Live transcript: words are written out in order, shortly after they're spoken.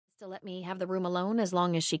to let me have the room alone as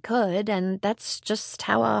long as she could, and that's just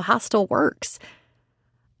how a hostel works.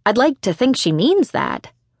 I'd like to think she means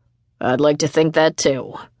that. I'd like to think that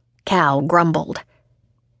too, Cal grumbled.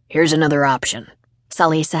 Here's another option,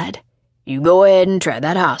 Sully said. You go ahead and try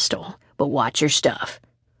that hostel, but watch your stuff.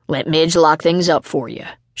 Let Midge lock things up for you.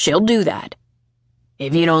 She'll do that.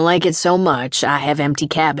 If you don't like it so much, I have empty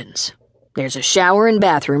cabins. There's a shower and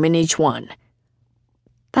bathroom in each one.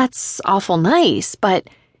 That's awful nice, but...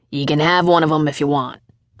 You can have one of them if you want,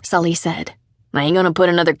 Sully said. I ain't gonna put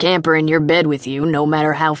another camper in your bed with you, no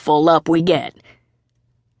matter how full up we get.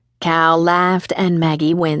 Cal laughed and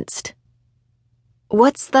Maggie winced.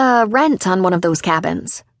 What's the rent on one of those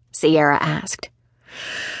cabins? Sierra asked.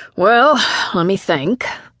 Well, let me think,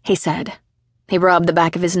 he said. He rubbed the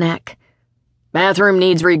back of his neck. Bathroom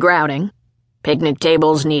needs regrouting. Picnic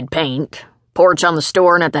tables need paint. Porch on the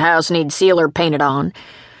store and at the house needs sealer painted on.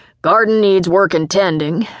 Garden needs work and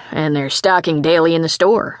tending, and they're stocking daily in the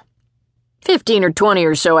store. 15 or 20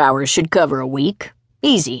 or so hours should cover a week.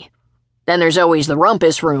 Easy. Then there's always the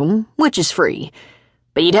rumpus room, which is free.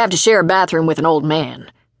 But you'd have to share a bathroom with an old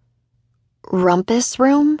man. Rumpus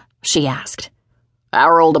room? She asked.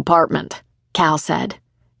 Our old apartment, Cal said.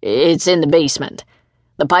 It's in the basement.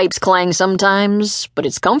 The pipes clang sometimes, but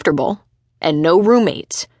it's comfortable. And no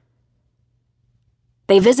roommates.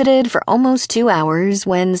 They visited for almost 2 hours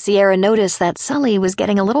when Sierra noticed that Sully was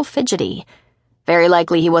getting a little fidgety. Very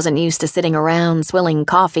likely he wasn't used to sitting around swilling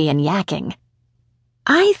coffee and yakking.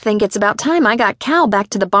 I think it's about time I got Cal back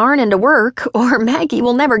to the barn and to work, or Maggie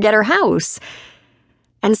will never get her house.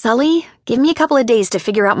 And Sully, give me a couple of days to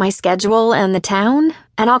figure out my schedule and the town,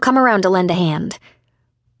 and I'll come around to lend a hand.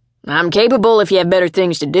 I'm capable if you have better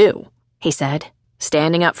things to do, he said,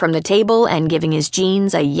 standing up from the table and giving his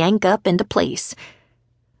jeans a yank up into place.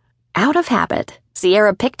 Out of habit,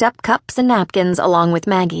 Sierra picked up cups and napkins along with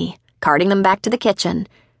Maggie, carting them back to the kitchen.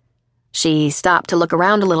 She stopped to look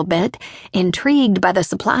around a little bit, intrigued by the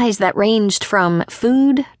supplies that ranged from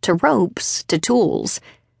food to ropes to tools.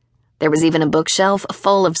 There was even a bookshelf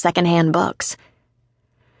full of secondhand books.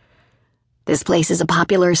 This place is a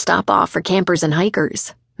popular stop-off for campers and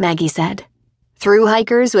hikers, Maggie said. Through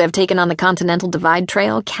hikers who have taken on the Continental Divide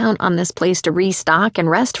Trail count on this place to restock and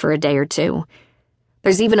rest for a day or two.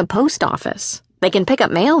 There's even a post office. They can pick up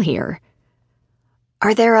mail here.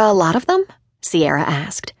 Are there a lot of them? Sierra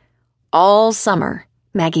asked. All summer,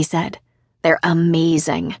 Maggie said. They're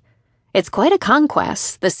amazing. It's quite a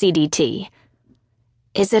conquest, the CDT.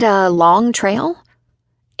 Is it a long trail?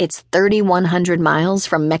 It's 3,100 miles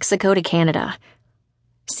from Mexico to Canada.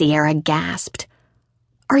 Sierra gasped.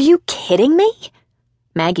 Are you kidding me?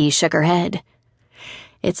 Maggie shook her head.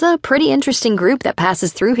 It's a pretty interesting group that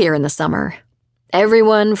passes through here in the summer.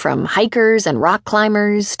 Everyone from hikers and rock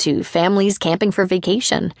climbers to families camping for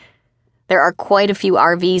vacation. There are quite a few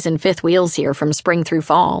RVs and fifth wheels here from spring through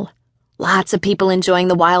fall. Lots of people enjoying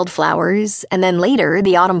the wildflowers, and then later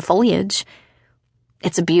the autumn foliage.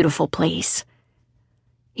 It's a beautiful place.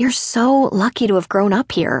 You're so lucky to have grown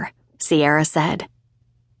up here, Sierra said.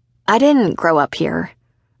 I didn't grow up here.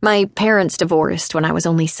 My parents divorced when I was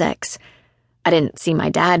only 6. I didn't see my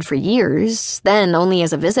dad for years, then only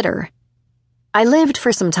as a visitor. I lived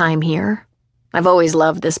for some time here. I've always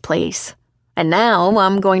loved this place. And now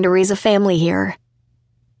I'm going to raise a family here.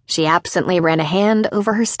 She absently ran a hand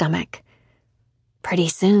over her stomach. Pretty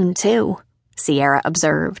soon, too, Sierra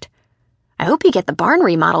observed. I hope you get the barn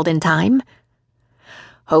remodeled in time.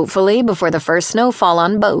 Hopefully before the first snowfall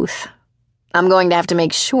on both. I'm going to have to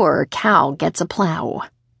make sure Cal gets a plow.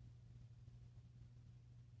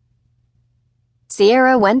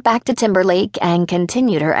 Sierra went back to Timberlake and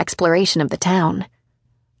continued her exploration of the town.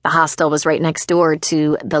 The hostel was right next door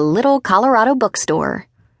to the Little Colorado Bookstore,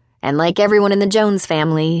 and like everyone in the Jones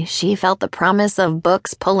family, she felt the promise of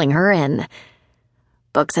books pulling her in.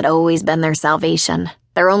 Books had always been their salvation,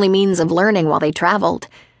 their only means of learning while they traveled,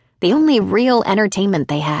 the only real entertainment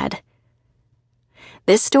they had.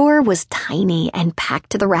 This store was tiny and packed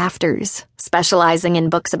to the rafters, specializing in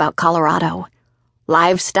books about Colorado,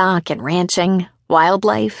 livestock and ranching,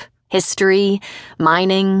 wildlife, history,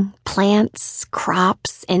 mining, plants,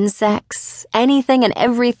 crops, insects, anything and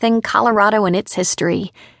everything Colorado and its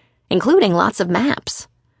history, including lots of maps.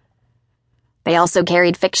 They also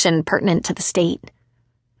carried fiction pertinent to the state.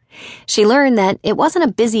 She learned that it wasn't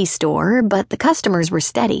a busy store, but the customers were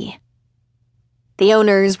steady. The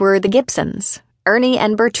owners were the Gibsons, Ernie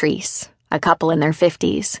and Bertrice, a couple in their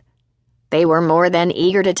 50s. They were more than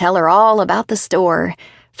eager to tell her all about the store,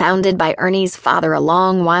 founded by Ernie's father a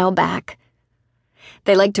long while back.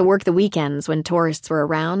 They liked to work the weekends when tourists were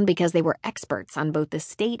around because they were experts on both the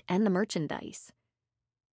state and the merchandise.